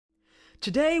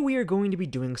Today we are going to be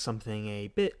doing something a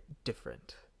bit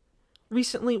different.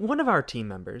 Recently, one of our team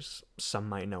members, some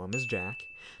might know him as Jack,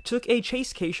 took a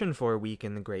chasecation for a week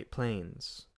in the Great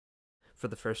Plains. For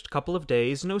the first couple of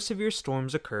days, no severe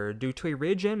storms occurred due to a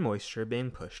ridge and moisture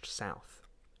being pushed south.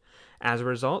 As a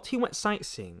result, he went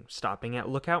sightseeing, stopping at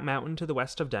Lookout Mountain to the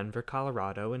west of Denver,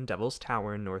 Colorado, and Devil's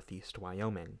Tower in northeast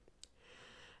Wyoming.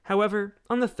 However,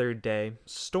 on the third day,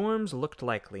 storms looked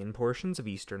likely in portions of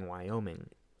eastern Wyoming.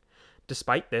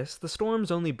 Despite this, the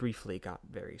storms only briefly got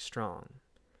very strong.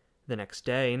 The next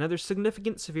day, another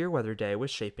significant severe weather day was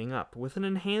shaping up, with an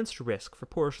enhanced risk for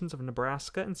portions of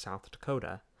Nebraska and South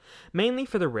Dakota, mainly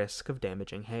for the risk of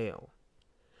damaging hail.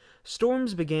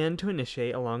 Storms began to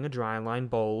initiate along a dry-line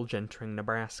bulge entering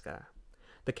Nebraska.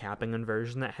 The capping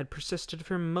inversion that had persisted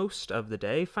for most of the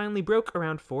day finally broke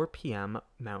around 4 p.m.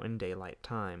 Mountain Daylight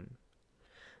Time.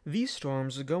 These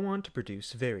storms would go on to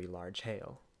produce very large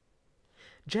hail.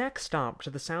 Jack stopped to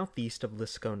the southeast of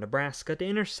Lisco, Nebraska to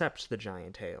intercept the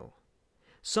giant hail.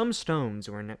 Some stones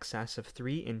were in excess of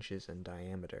 3 inches in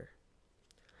diameter.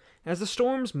 As the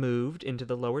storms moved into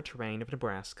the lower terrain of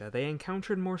Nebraska, they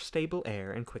encountered more stable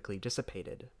air and quickly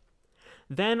dissipated.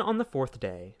 Then, on the 4th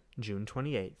day, June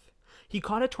 28th, he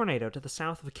caught a tornado to the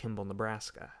south of Kimball,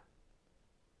 Nebraska.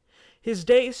 His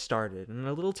day started in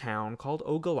a little town called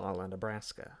Ogallala,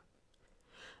 Nebraska.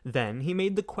 Then he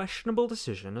made the questionable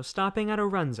decision of stopping at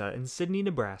Orenza in Sidney,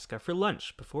 Nebraska for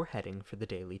lunch before heading for the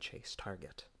daily chase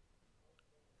target.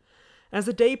 As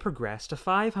the day progressed, a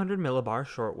 500 millibar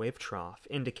shortwave trough,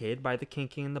 indicated by the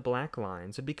kinking in the black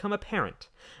lines, had become apparent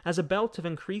as a belt of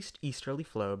increased easterly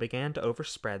flow began to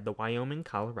overspread the Wyoming,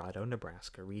 Colorado,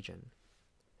 Nebraska region.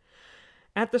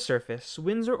 At the surface,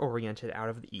 winds are oriented out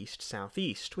of the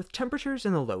east-southeast, with temperatures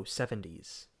in the low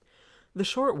 70s. The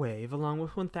shortwave, along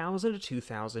with 1,000 to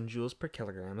 2,000 joules per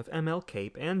kilogram of ML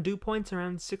Cape and dew points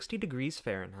around 60 degrees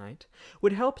Fahrenheit,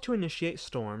 would help to initiate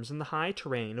storms in the high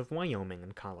terrain of Wyoming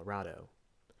and Colorado.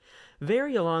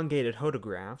 Very elongated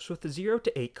hodographs with 0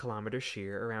 to 8 km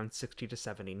shear around 60 to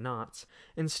 70 knots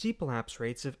and steep lapse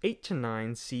rates of 8 to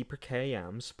 9 C per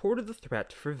km supported the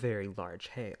threat for very large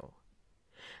hail.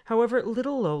 However,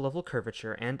 little low-level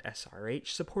curvature and SRH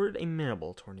supported a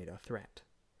minimal tornado threat.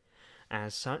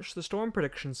 As such, the Storm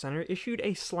Prediction Center issued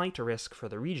a slight risk for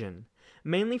the region,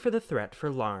 mainly for the threat for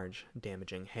large,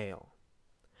 damaging hail.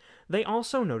 They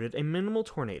also noted a minimal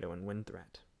tornado and wind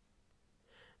threat.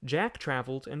 Jack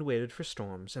traveled and waited for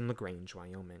storms in LaGrange,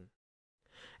 Wyoming.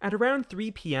 At around 3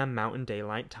 p.m. Mountain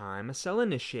Daylight Time, a cell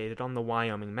initiated on the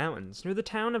Wyoming mountains near the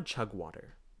town of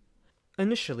Chugwater.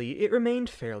 Initially, it remained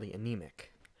fairly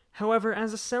anemic. However,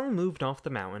 as the cell moved off the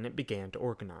mountain, it began to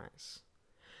organize.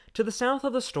 To the south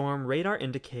of the storm, radar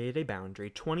indicated a boundary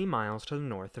 20 miles to the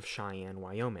north of Cheyenne,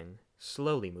 Wyoming,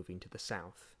 slowly moving to the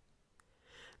south.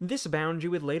 This boundary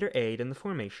would later aid in the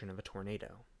formation of a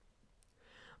tornado.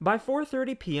 By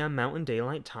 4:30 p.m. Mountain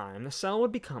Daylight Time, the cell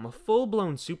would become a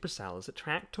full-blown supercell as it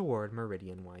tracked toward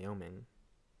Meridian, Wyoming.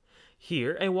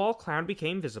 Here, a wall cloud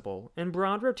became visible, and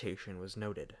broad rotation was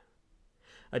noted.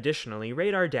 Additionally,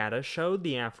 radar data showed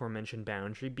the aforementioned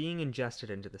boundary being ingested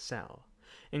into the cell,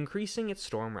 increasing its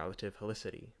storm relative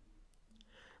helicity.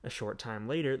 A short time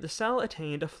later, the cell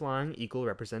attained a flying eagle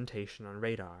representation on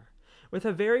radar, with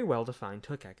a very well-defined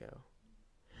hook echo.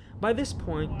 By this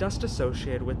point, dust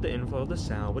associated with the inflow of the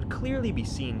cell would clearly be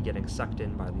seen getting sucked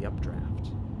in by the updraft.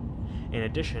 In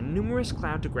addition, numerous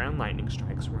cloud-to-ground lightning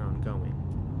strikes were ongoing.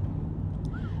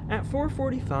 At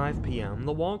 4:45 p.m.,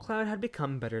 the wall cloud had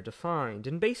become better defined,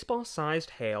 and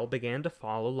baseball-sized hail began to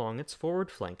fall along its forward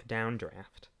flank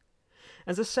downdraft.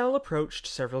 As the cell approached,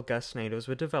 several gust tornadoes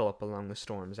would develop along the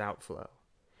storm's outflow.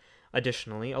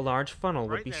 Additionally, a large funnel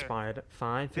would be spotted at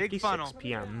 5:56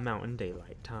 p.m. Mountain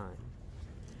Daylight Time.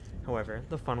 However,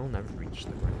 the funnel never reached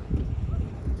the ground.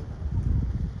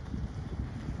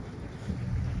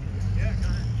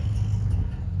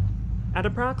 At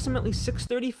approximately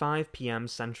 6:35 p.m.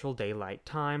 Central Daylight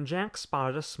Time, Jack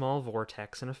spotted a small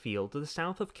vortex in a field to the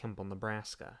south of Kimball,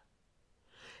 Nebraska.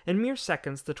 In mere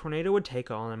seconds, the tornado would take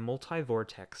on a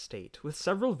multi-vortex state, with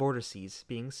several vortices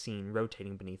being seen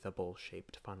rotating beneath a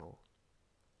bowl-shaped funnel.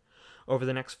 Over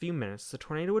the next few minutes, the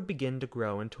tornado would begin to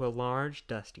grow into a large,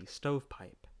 dusty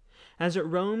stovepipe, as it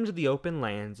roamed the open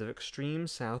lands of extreme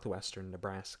southwestern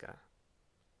Nebraska.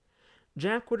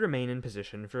 Jack would remain in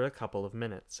position for a couple of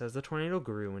minutes as the tornado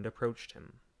grew and approached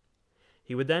him.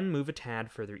 He would then move a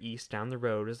tad further east down the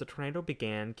road as the tornado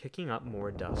began kicking up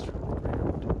more dust from the ground.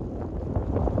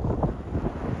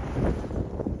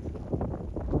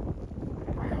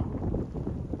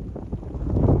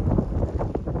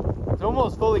 It's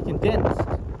almost fully condensed.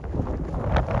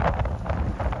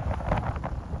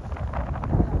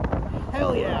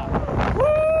 Hell yeah! Woo!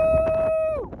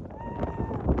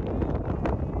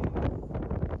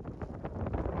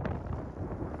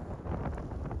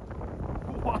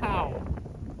 Wow!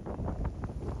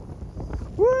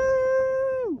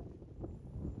 Woo!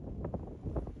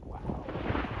 Wow!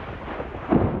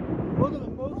 Look at the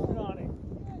motion on it.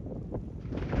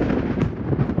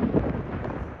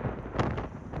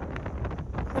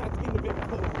 That's getting a bit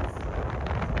close.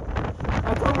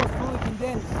 That's almost fully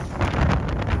condensed.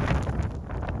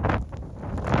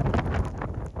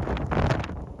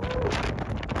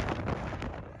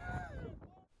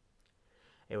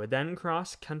 It would then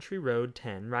cross Country Road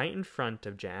 10 right in front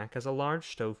of Jack as a large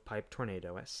stovepipe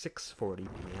tornado at 6:40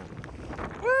 p.m.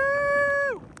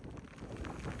 Woo!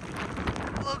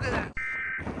 Look at that.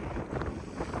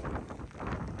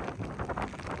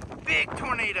 Big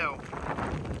tornado.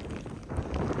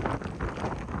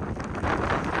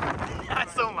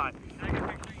 That's so much.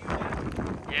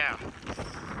 Yeah. I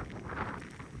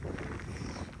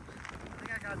think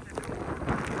I got this.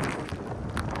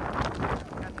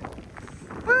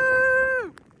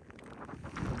 Woo!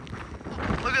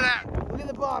 Look at that. Look at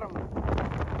the bottom. You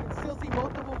can still see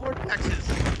multiple vortexes.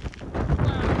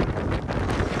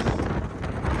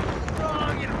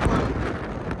 Strong inflow.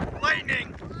 Lightning.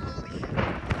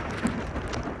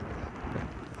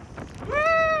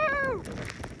 Woo!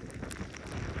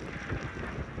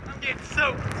 I'm getting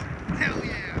soaked. Hell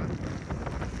yeah.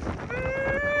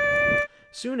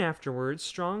 Soon afterwards,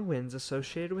 strong winds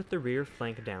associated with the rear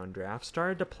flank downdraft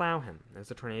started to plow him as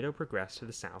the tornado progressed to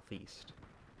the southeast.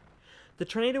 The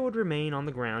tornado would remain on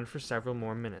the ground for several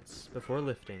more minutes before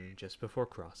lifting just before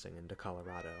crossing into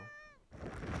Colorado.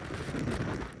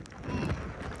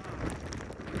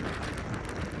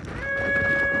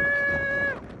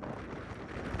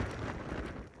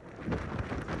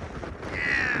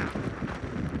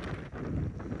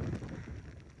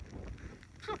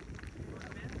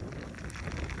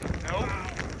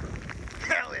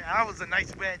 That was a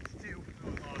nice wedge too.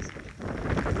 That was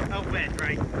awesome. A wedge,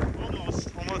 right?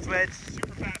 Almost wedge.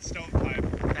 Super fat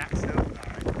stovepipe. Fat stove.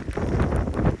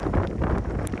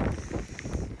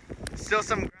 Alright. Still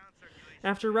some ground circulation.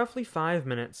 After roughly 5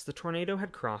 minutes, the tornado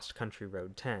had crossed Country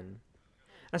Road 10.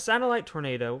 A satellite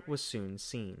tornado was soon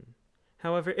seen.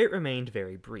 However, it remained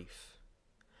very brief.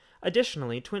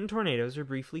 Additionally, twin tornadoes were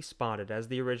briefly spotted as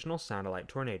the original satellite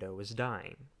tornado was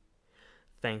dying.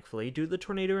 Thankfully, due to the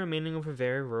tornado remaining over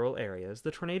very rural areas, the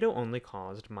tornado only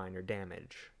caused minor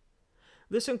damage.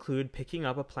 This included picking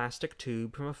up a plastic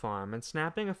tube from a farm and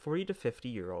snapping a 40 to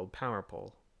 50-year-old power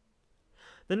pole.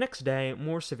 The next day,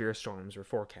 more severe storms were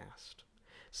forecast.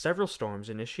 Several storms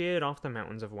initiated off the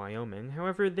mountains of Wyoming,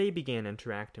 however, they began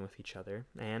interacting with each other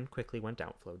and quickly went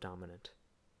outflow dominant.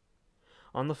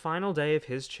 On the final day of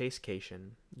his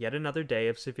chasecation, yet another day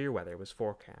of severe weather was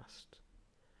forecast.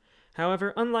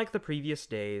 However, unlike the previous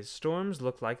days, storms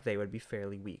looked like they would be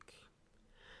fairly weak.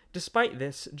 Despite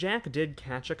this, Jack did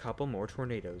catch a couple more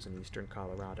tornadoes in eastern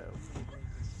Colorado.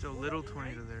 Still little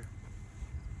tornado there.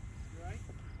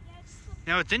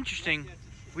 Now it's interesting,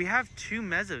 we have two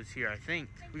mesos here, I think.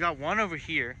 We got one over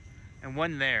here and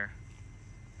one there.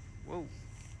 Whoa.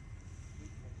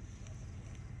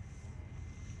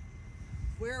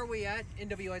 Where are we at?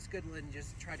 NWS Goodland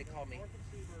just tried to call me.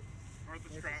 North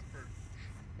of Stratford.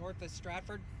 North of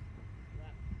Stratford?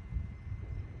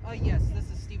 Yes, this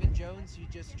is Stephen Jones. You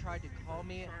just tried to call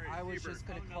me. I was just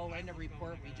going to call in to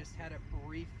report we just had a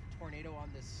brief tornado on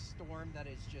this storm that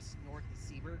is just north of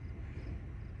Seaburg.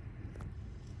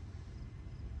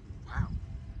 Wow.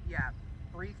 Yeah,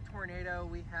 brief tornado.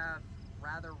 We have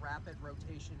rather rapid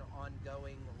rotation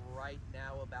ongoing right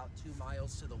now, about 2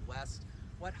 miles to the west.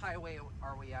 What highway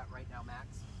are we at right now, Max?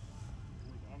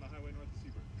 On the highway north of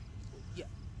Seaburg.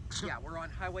 Yeah, we're on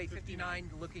Highway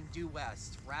 59 looking due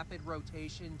west. Rapid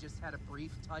rotation, just had a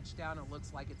brief touchdown. It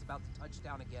looks like it's about to touch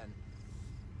down again.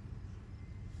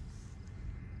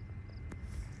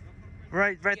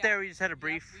 Right Yeah, there, we just had a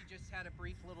brief. Yep, we just had a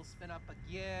brief little spin up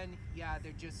again. Yeah,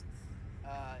 they're just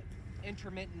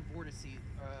intermittent vortices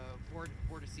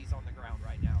on the ground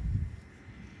right now.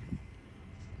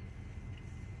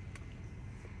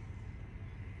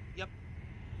 Yep.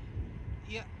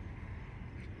 Yeah.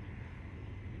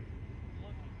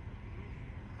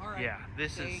 All right. Yeah,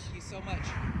 Thank you so much.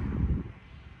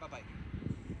 Bye-bye.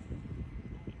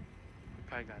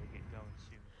 Probably gotta get going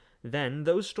soon. Then,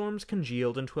 those storms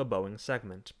congealed into a bowing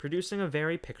segment, producing a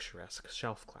very picturesque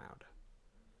shelf cloud.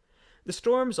 The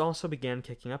storms also began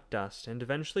kicking up dust and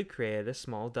eventually created a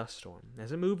small dust storm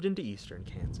as it moved into eastern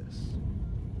Kansas.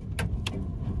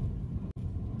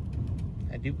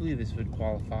 I do believe this would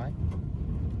qualify.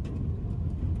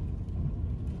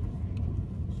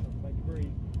 Like debris.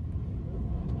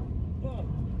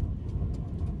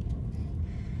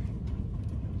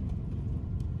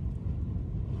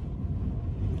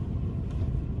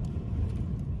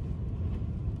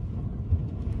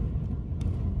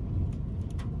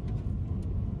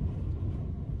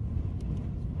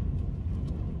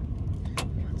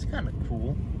 kind of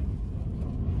cool.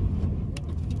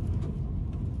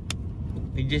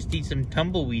 We just need some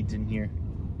tumbleweeds in here.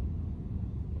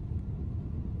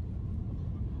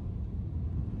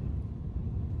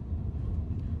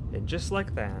 And just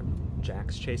like that,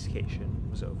 Jack's chasecation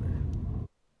was over.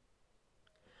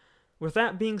 With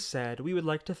that being said, we would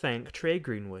like to thank Trey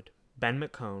Greenwood, Ben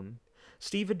McCone,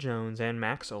 Steva Jones, and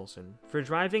Max Olson for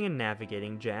driving and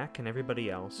navigating Jack and everybody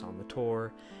else on the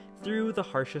tour through the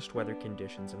harshest weather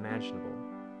conditions imaginable.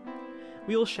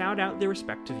 We will shout out their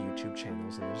respective YouTube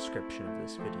channels in the description of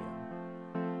this video.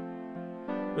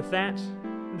 With that,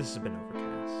 this has been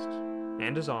Overcast,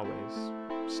 and as always,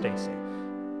 stay safe.